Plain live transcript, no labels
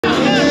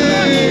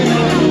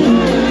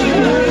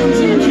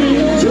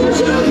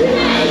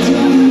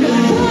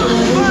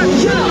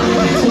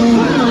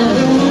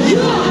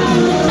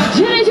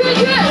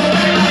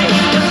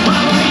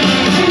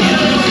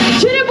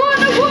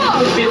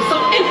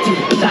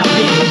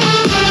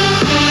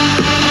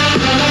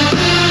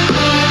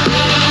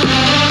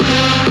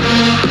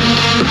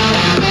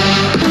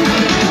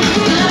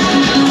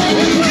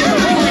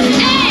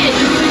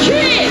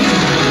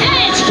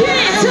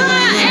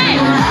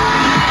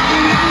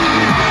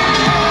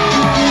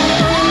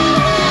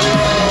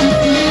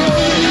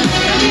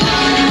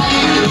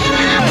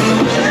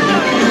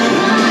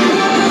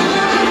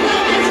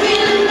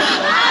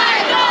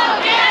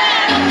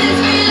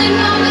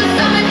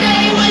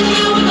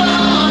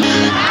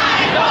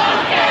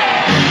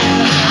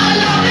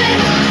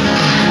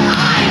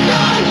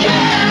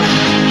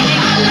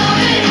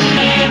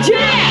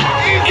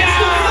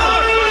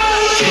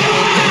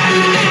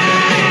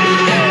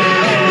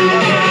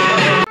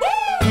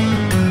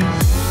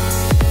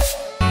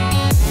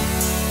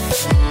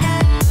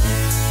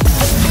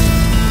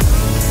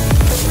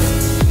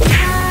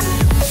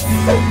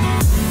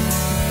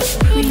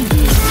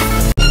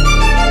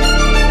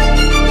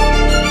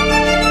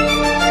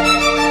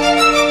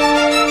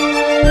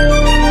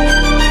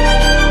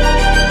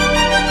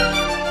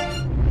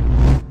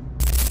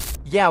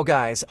Yo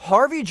guys,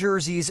 Harvey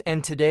jerseys,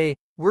 and today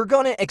we're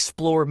gonna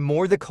explore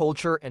more the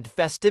culture and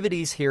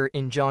festivities here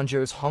in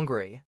Gyöngyös,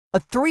 Hungary. A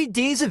 3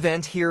 days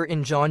event here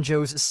in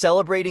Gyöngyös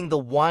celebrating the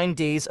wine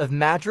days of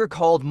Matrai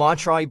called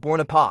Mátrai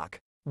Bornapok.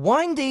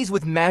 Wine days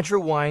with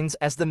Matrai wines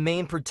as the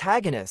main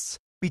protagonists.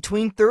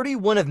 Between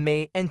 31 of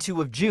May and 2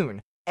 of June,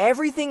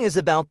 everything is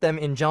about them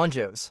in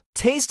Gyöngyös.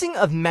 Tasting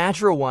of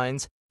Matrai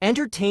wines,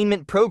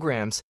 entertainment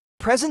programs,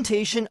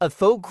 presentation of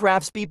folk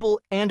craftspeople,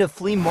 and a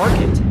flea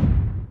market.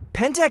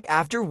 Pentek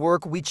after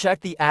work we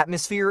checked the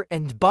atmosphere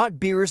and bought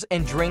beers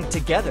and drank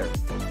together.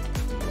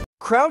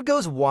 Crowd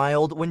goes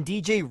wild when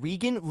DJ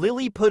Regan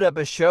Lily put up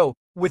a show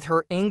with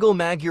her Angel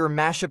Magyar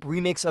mashup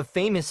remix of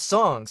famous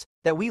songs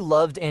that we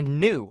loved and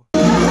knew.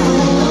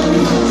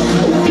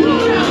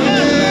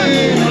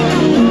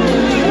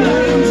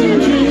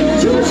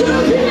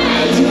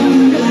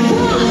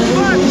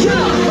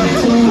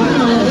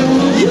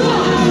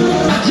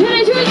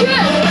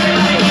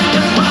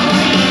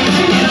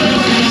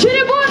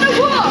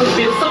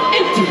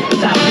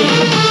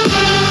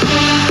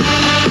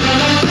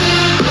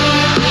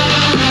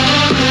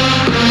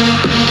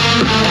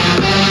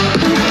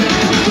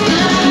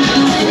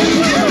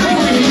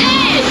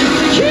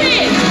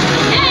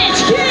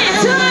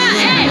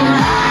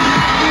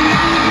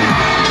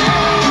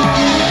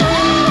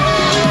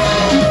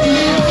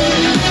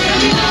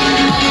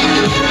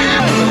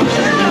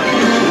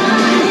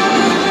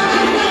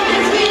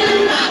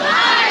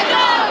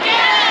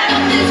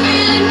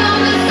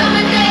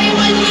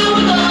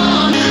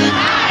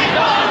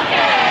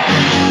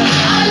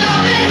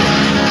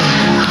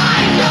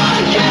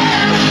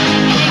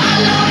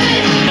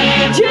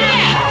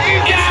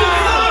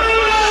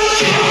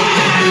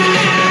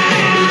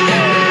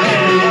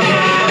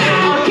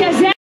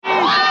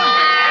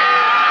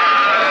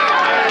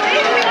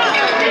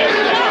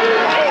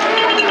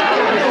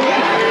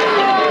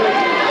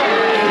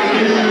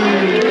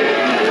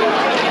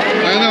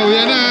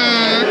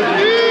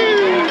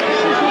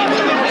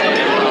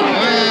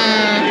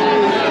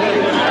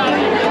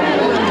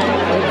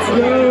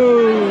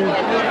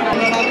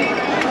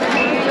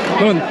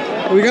 Don,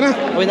 uwi ka na?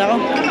 Uwi na ako.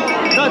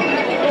 Don!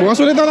 Bukas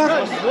ulit na.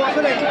 Bukas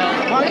ulit.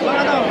 Bukas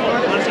na.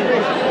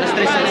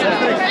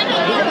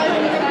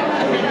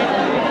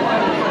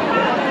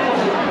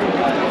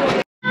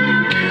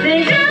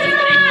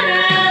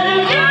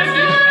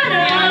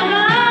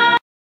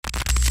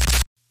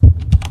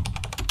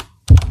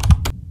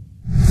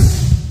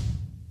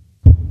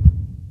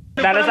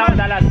 Dalas ako,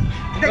 dalas.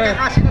 Hindi,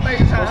 kakasi na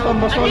tayo sa sahod.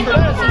 Boston. Sa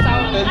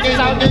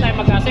sahod na tayo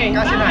magkasi.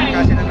 Kasi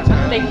na sa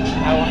Take.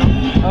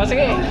 O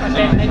sige.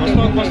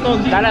 Boston.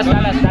 Dalas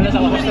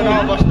ako.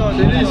 Boston.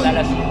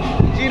 Dalas.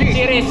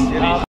 Series.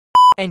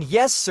 And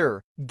yes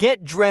sir,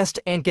 get dressed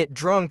and get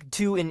drunk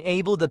to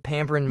enable the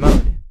pampering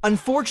mode.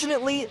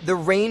 Unfortunately, the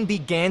rain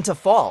began to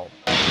fall.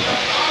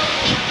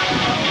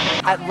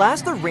 At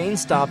last the rain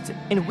stopped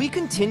and we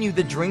continued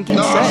the drinking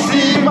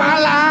session.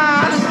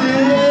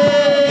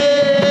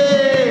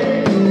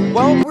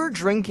 While we're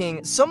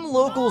drinking, some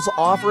locals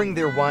offering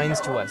their wines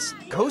to us.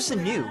 Kosa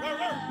knew.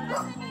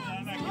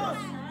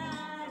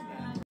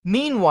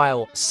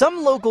 Meanwhile,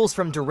 some locals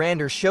from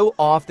Durandar show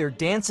off their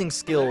dancing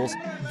skills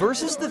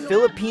versus the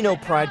Filipino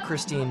pride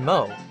Christine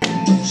Mo.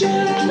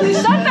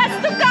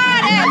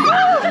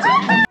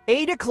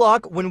 8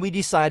 o'clock when we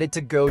decided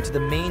to go to the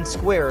main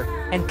square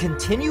and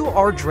continue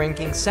our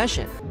drinking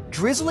session.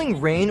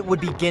 Drizzling rain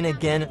would begin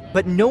again,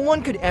 but no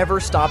one could ever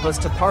stop us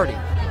to party.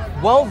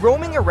 While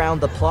roaming around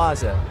the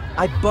plaza,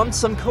 I bumped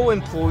some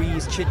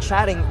co-employees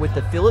chit-chatting with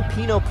the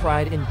Filipino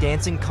pride in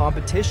dancing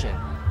competition.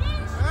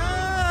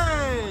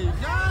 Hey,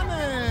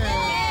 Janet!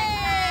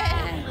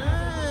 Hey,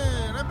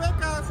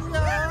 Rebecca,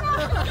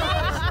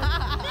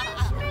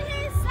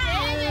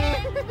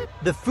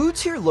 The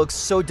foods here look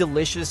so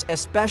delicious,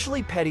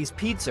 especially Petty's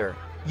Pizza.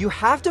 You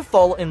have to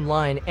fall in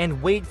line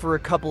and wait for a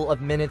couple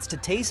of minutes to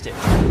taste it.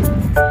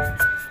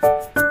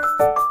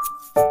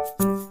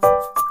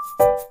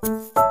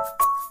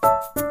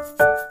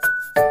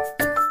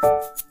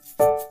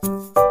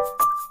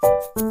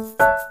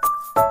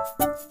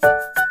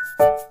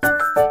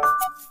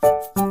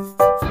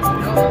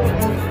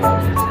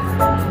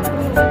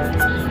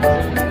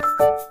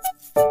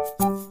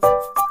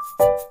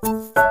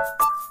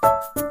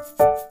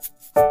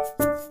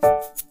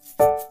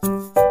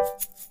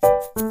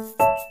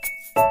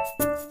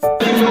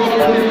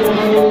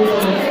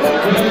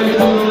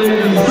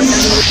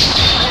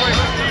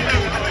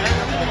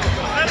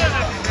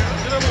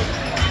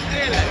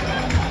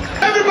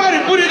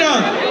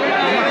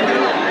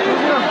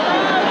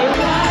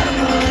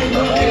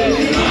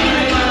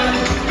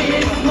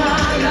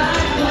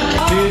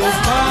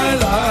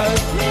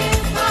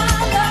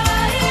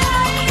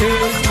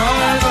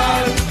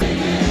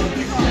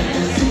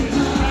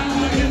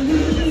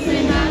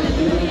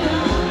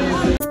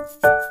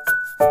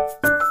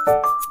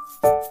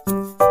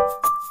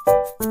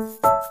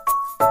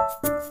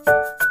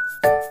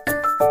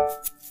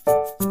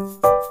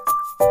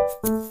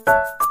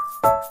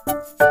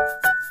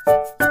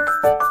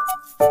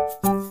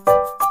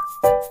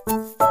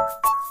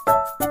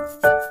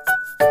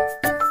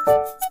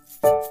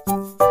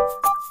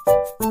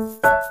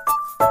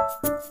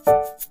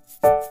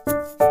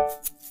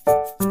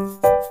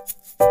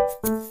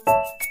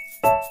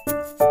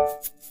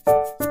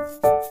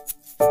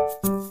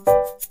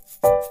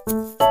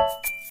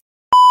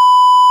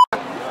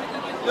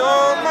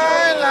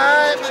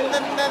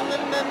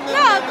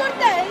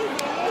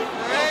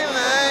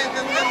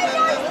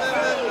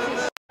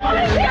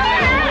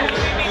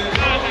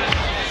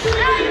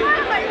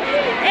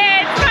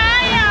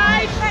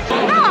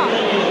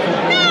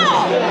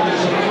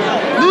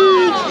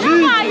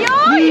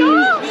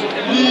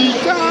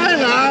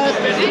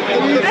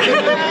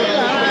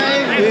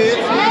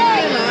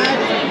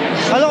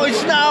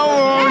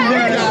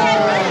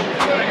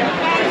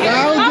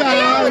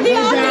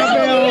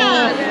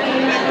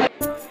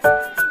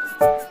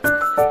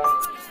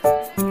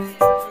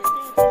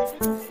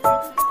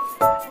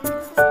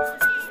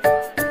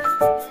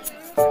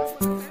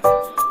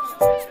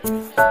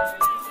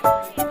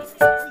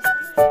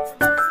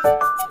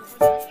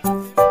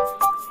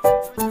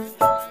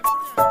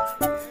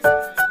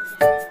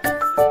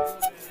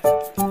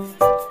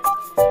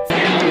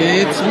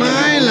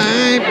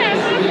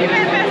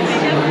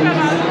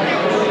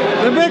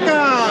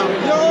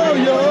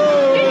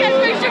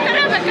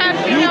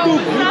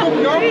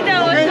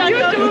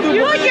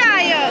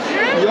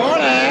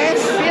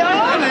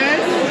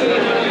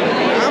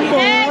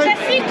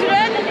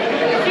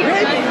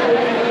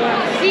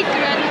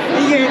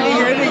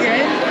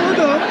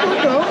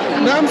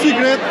 Nam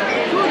secret.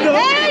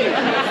 Hey!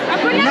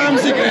 Ako na! Nam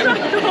secret.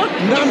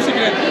 Nam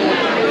secret.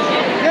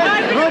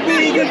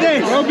 Robbie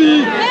Igades.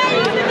 Robbie.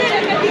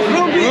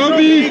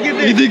 Robbie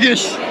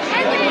Idigesh.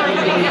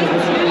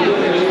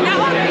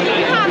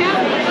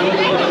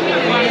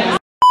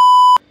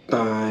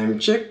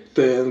 Time check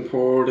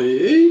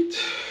 10:48.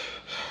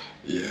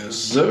 Yes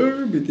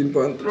sir, bitin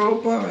pa ang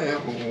tropa kaya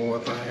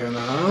kumuha tayo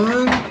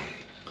ng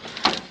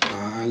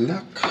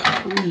alak.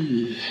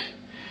 Uy.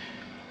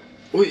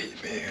 Uy,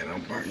 meron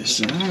pa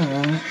isa.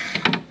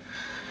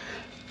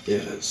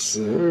 Yes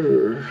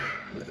sir.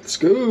 Let's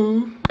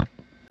go.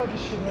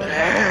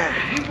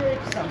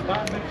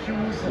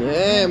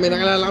 Yeah, may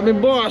nakilala kami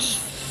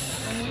boss.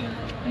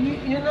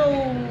 You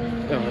know.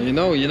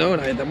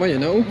 Nakita mo, you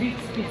know?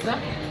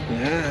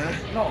 Yeah.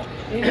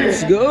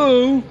 Let's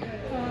go.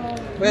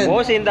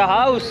 Boss in the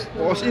house.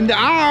 Boss in the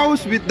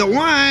house with the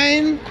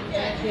wine.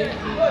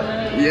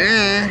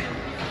 Yeah.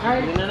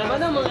 Yun na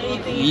naman ang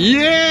mga 80.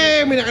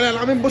 Yeah! May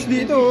nakilala kami boss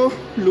dito.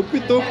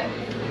 Lupit to.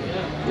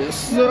 Yes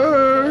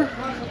sir.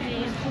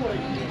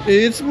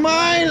 It's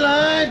my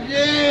life.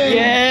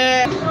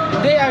 Yeah.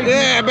 They are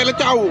Yeah, Bella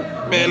Ciao.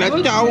 Bella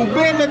Ciao.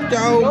 Bella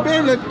Ciao.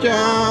 Bella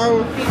Ciao.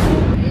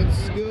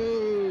 Let's go.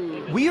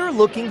 We are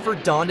looking for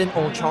Don and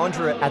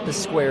Olchandra at the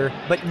square,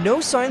 but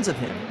no signs of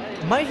him.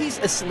 Might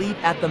he's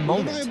asleep at the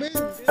moment.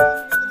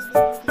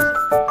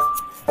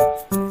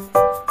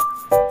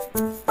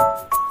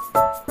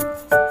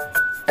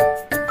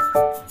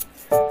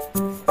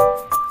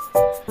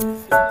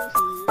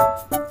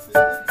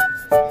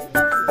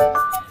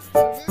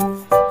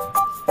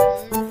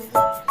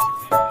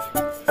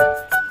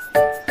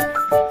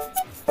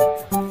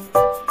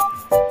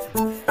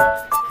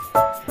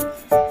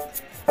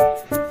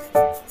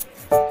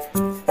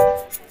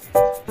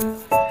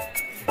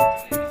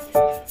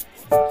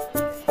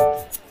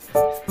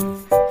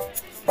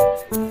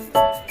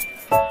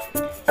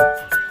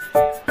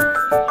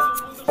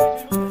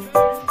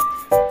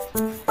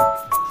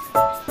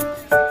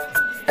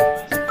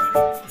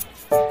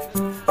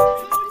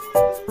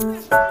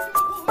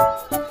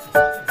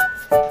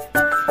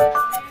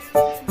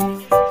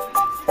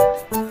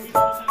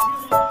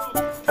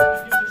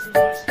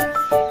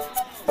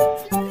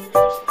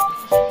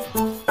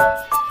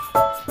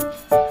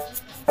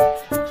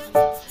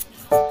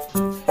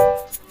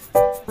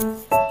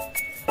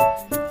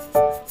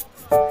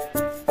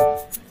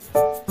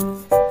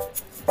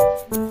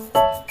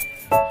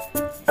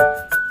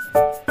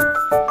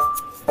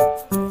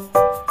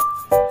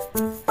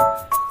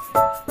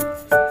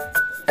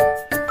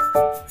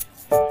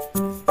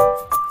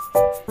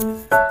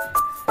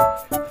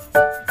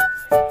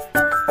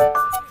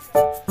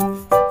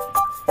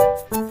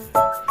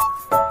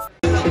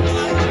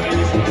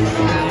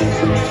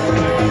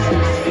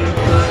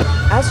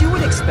 As you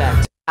would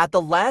expect, at the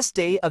last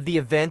day of the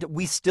event,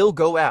 we still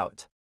go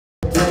out.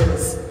 Rock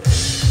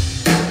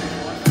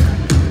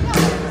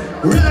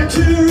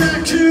you,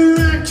 rock you,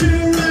 rock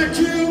you, rock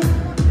you.